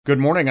Good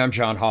morning, I'm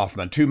John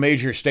Hoffman. Two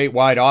major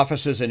statewide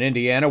offices in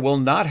Indiana will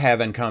not have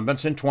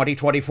incumbents in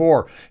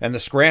 2024, and the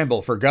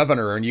scramble for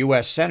governor and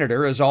U.S.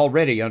 senator is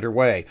already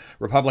underway.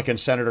 Republican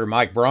Senator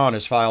Mike Braun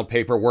has filed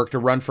paperwork to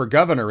run for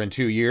governor in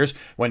 2 years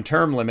when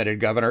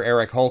term-limited Governor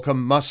Eric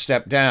Holcomb must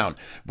step down.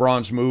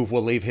 Braun's move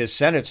will leave his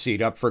Senate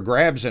seat up for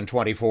grabs in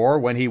 24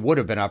 when he would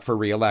have been up for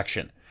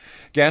re-election.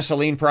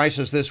 Gasoline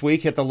prices this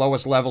week hit the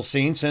lowest level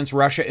seen since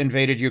Russia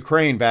invaded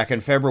Ukraine back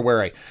in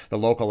February. The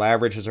local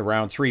average is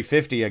around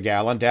 $3.50 a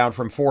gallon, down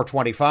from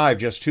 $4.25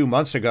 just 2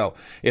 months ago.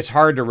 It's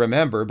hard to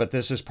remember, but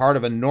this is part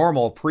of a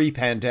normal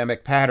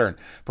pre-pandemic pattern.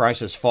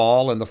 Prices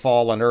fall in the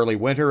fall and early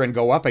winter and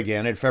go up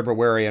again in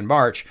February and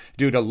March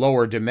due to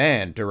lower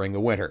demand during the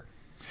winter.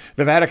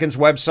 The Vatican's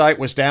website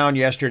was down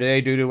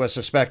yesterday due to a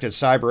suspected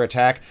cyber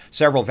attack.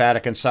 Several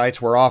Vatican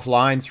sites were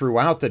offline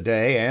throughout the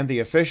day, and the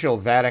official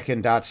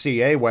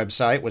Vatican.ca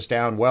website was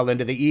down well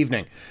into the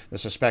evening. The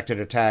suspected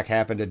attack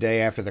happened a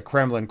day after the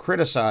Kremlin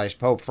criticized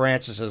Pope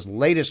Francis's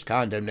latest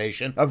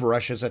condemnation of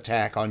Russia's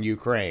attack on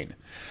Ukraine.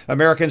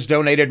 Americans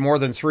donated more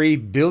than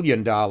 $3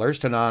 billion to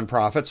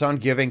nonprofits on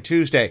Giving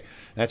Tuesday.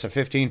 That's a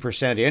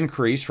 15%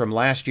 increase from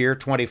last year,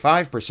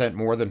 25%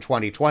 more than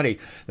 2020.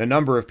 The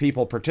number of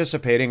people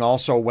participating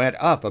also went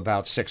up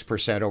about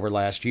 6% over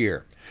last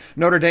year.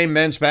 Notre Dame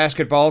men's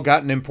basketball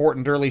got an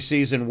important early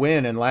season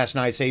win in last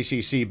night's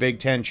ACC Big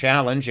Ten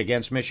Challenge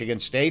against Michigan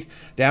State,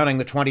 downing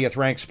the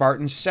 20th-ranked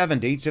Spartans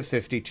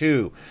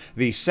 70-52.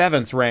 The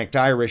 7th-ranked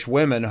Irish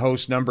women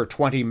host number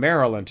 20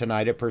 Maryland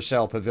tonight at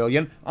Purcell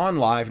Pavilion on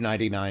Live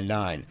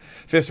 99.9.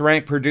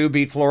 5th-ranked Purdue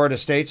beat Florida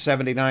State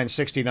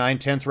 79-69.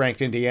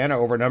 10th-ranked Indiana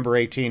over number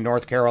 18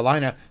 North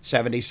Carolina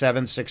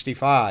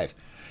 77-65.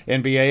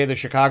 NBA, the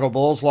Chicago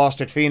Bulls lost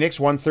at Phoenix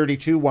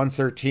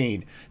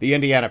 132-113. The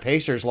Indiana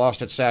Pacers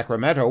lost at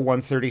Sacramento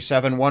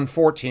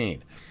 137-114.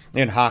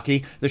 In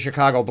hockey, the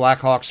Chicago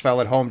Blackhawks fell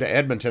at home to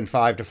Edmonton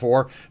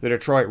 5-4. The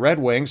Detroit Red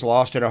Wings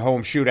lost in a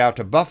home shootout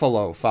to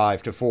Buffalo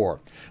 5-4.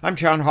 I'm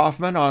John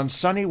Hoffman on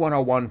Sunny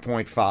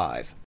 101.5.